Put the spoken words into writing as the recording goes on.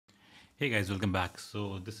Hey guys, welcome back.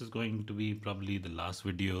 So this is going to be probably the last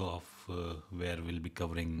video of where we'll be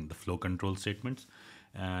covering the flow control statements.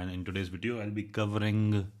 And in today's video, I'll be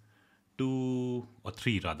covering two or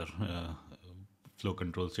three rather flow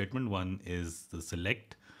control statement. One is the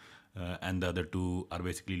select, and the other two are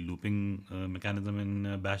basically looping mechanism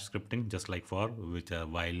in Bash scripting, just like for, which are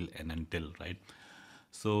while and until, right?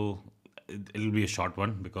 So it'll be a short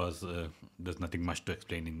one because there's nothing much to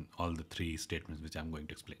explain in all the three statements which I'm going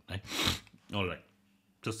to explain, right? All right.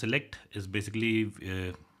 So select is basically,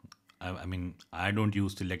 I mean, I don't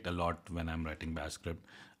use select a lot when I'm writing Bash script.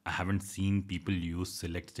 I haven't seen people use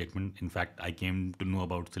select statement. In fact, I came to know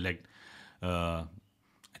about select, I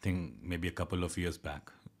think maybe a couple of years back.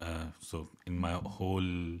 So in my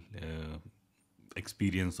whole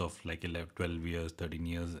experience of like 11, 12 years, 13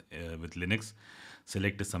 years with Linux,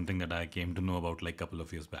 select is something that I came to know about like a couple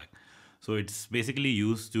of years back. So it's basically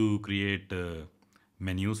used to create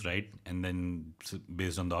menus, right? And then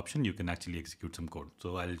based on the option, you can actually execute some code.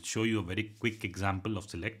 So I'll show you a very quick example of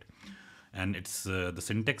select. And it's the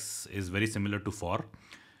syntax is very similar to for.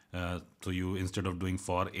 So you, instead of doing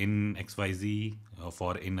for in XYZ or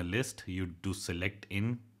for in a list, you do select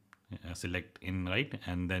in, right?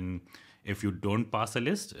 And then if you don't pass a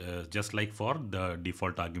list, just like for, the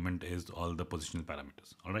default argument is all the positional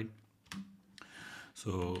parameters. All right.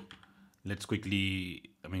 So let's quickly,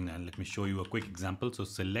 let me show you a quick example. So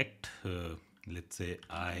select, let's say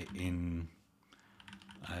I'll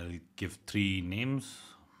give three names.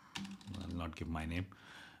 I'll not give my name.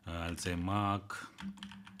 I'll say Mark,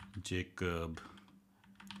 Jacob,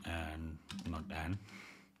 and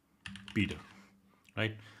Peter,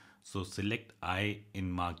 right? So select I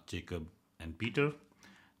in Mark, Jacob, and Peter.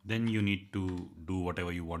 Then you need to do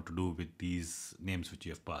whatever you want to do with these names which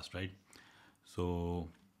you have passed, right? So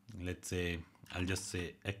let's say I'll just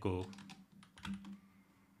say echo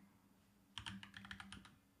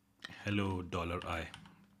hello $I,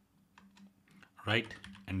 right?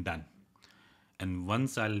 And done. And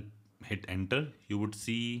once I'll hit enter, you would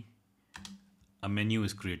see a menu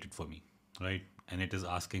is created for me, right? And it is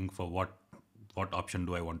asking for what option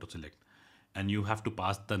do I want to select, and you have to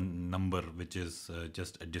pass the number which is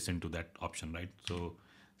just adjacent to that option, right? So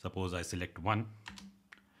suppose I select 1,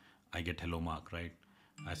 I get hello Mark, right?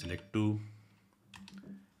 I select 2,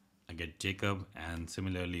 I get Jacob, and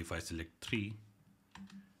similarly if I select 3,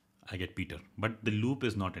 I get Peter. But the loop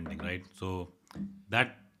is not ending, right? So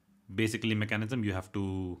that basically mechanism you have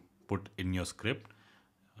to put in your script.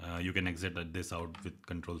 You can exit this out with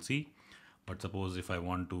Control C, but suppose if I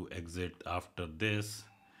want to exit after this,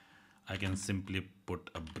 I can simply put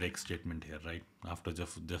a break statement here, right? After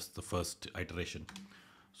just the first iteration.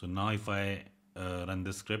 So now if I run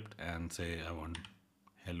this script and say I want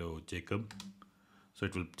hello Jacob, so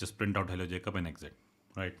it will just print out hello Jacob and exit,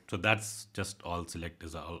 right? So that's just all select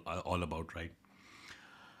is all about, right?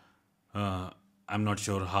 I'm not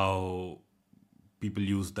sure how people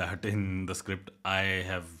use that in the script. I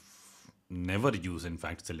have never used, in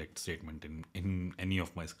fact, select statement in any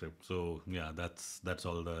of my scripts. So yeah, that's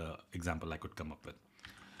all the example I could come up with.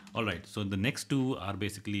 All right, so the next two are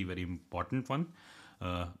basically very important one.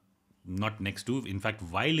 Uh, Not next to, in fact,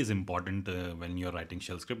 while is important when you're writing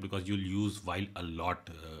shell script, because you'll use while a lot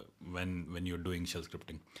when you're doing shell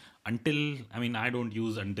scripting. Until, I don't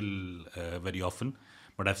use until very often,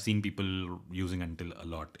 but I've seen people using until a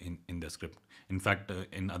lot in their script. In fact,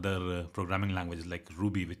 in other programming languages like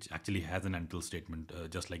Ruby, which actually has an until statement,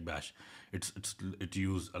 just like Bash, it's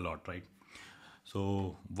used a lot, right? So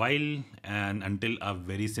while and until are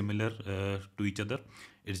very similar to each other.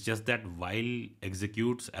 It's just that while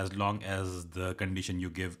executes as long as the condition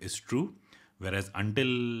you give is true, whereas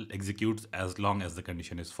until executes as long as the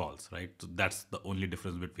condition is false, right? So that's the only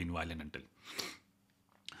difference between while and until.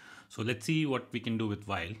 So let's see what we can do with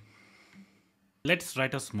while. Let's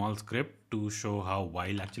write a small script to show how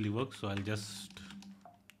while actually works. So I'll just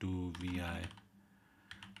do vi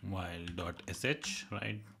while.sh,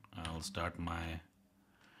 right? I'll start my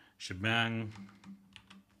shebang.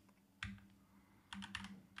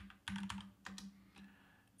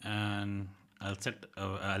 And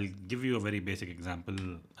I'll give you a very basic example.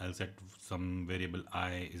 I'll set some variable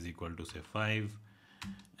I is equal to say 5,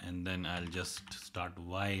 and then I'll just start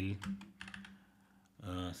while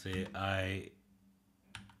say I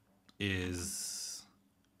is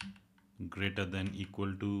greater than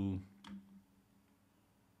equal to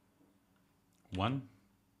 1.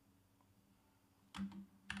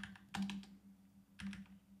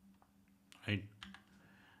 Right?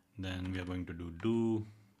 Then we are going to do,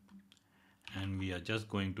 and we are just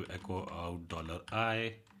going to echo out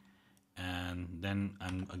 $I, and then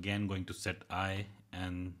I'm again going to set I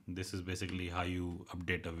and this is basically how you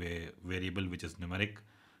update a variable which is numeric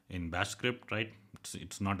in bash script, right?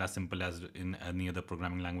 It's not as simple as in any other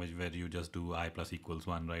programming language where you just do I plus equals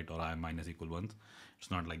 1, right, or I minus equal 1.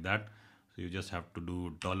 It's not like that. So you just have to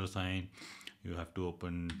do dollar sign, you have to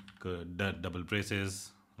open double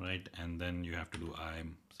braces, right, and then you have to do I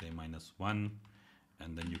say minus 1,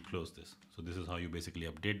 and then you close this. So this is how you basically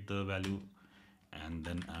update the value, and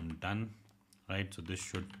then I'm done, right? So this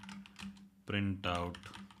should print out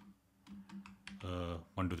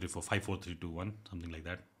 1 2 3 4 5 4 3 2 1, something like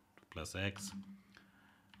that, plus x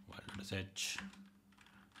while sh,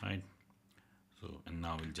 right? So and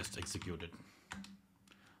now we'll just execute it.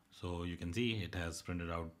 So you can see it has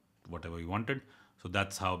printed out whatever we wanted. So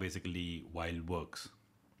that's how basically while works.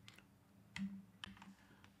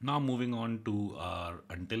 Now moving on to our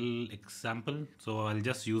until example. So I'll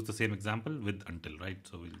just use the same example with until, right?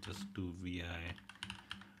 So we'll just do vi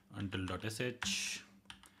until.sh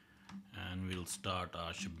and we'll start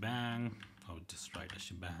our shebang. I'll just write a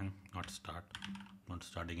shebang, not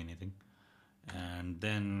starting anything. And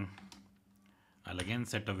then I'll again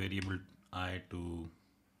set a variable I to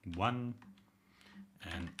 1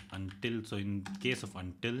 and until. So in case of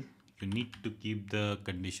until, you need to keep the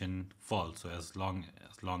condition false. So as long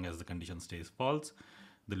as the condition stays false,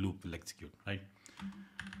 the loop will execute, right?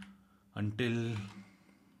 Until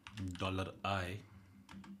 $I,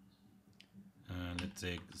 let's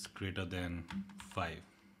say is greater than 5,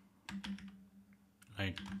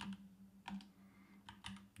 right?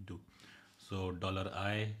 Do so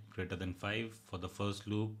 $I greater than 5 for the first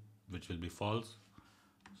loop, which will be false.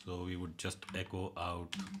 So we would just echo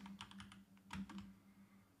out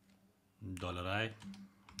 $I,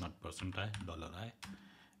 not %I, $I.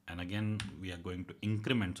 And again, we are going to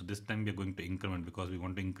increment. So this time we are going to increment because we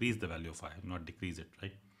want to increase the value of I, not decrease it,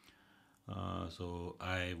 right? So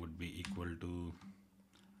I would be equal to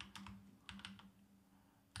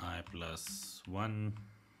I plus 1,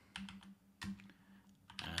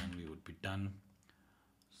 and we would be done.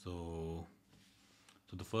 So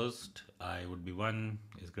the first I would be 1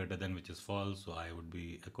 is greater than, which is false, so I would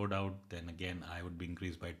be echoed out. Then again I would be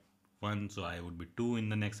increased by 1, so I would be 2 in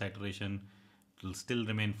the next iteration. It will still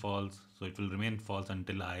remain false, so it will remain false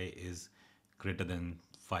until I is greater than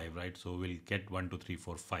 5, right? So we'll get 1 2 3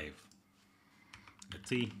 4 5. Let's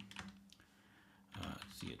see.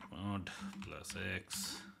 Chmod plus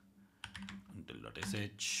x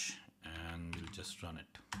until.sh, and we'll just run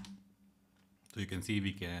it. So you can see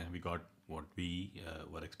we got what we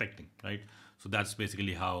were expecting, right? So that's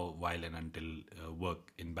basically how while and until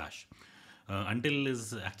work in bash. Until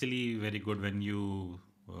is actually very good when you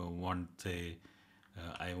want, say,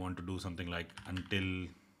 I want to do something like until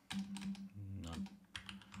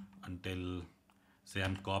say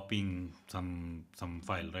I'm copying some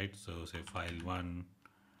file, right? So say file 1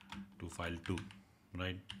 to file 2,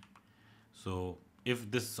 right? So if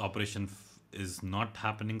this operation is not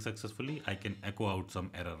happening successfully, I can echo out some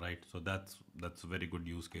error, right? So that's a very good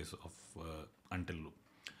use case of until loop.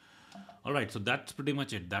 All right, so that's pretty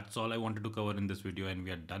much it. That's all I wanted to cover in this video, and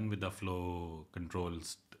we are done with the flow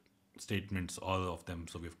controls statements, all of them.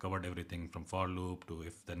 So we've covered everything from for loop to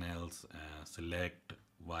if then else, select,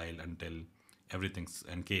 while, until, everything's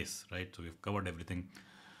and case, right? So we've covered everything.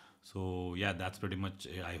 So yeah, that's pretty much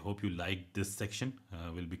it. I hope you liked this section.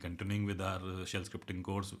 We'll be continuing with our shell scripting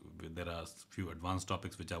course. There are a few advanced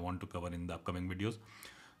topics which I want to cover in the upcoming videos.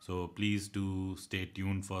 So please do stay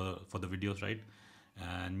tuned for the videos, right?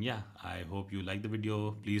 And yeah, I hope you like the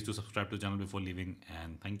video. Please do subscribe to the channel before leaving,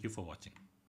 and thank you for watching.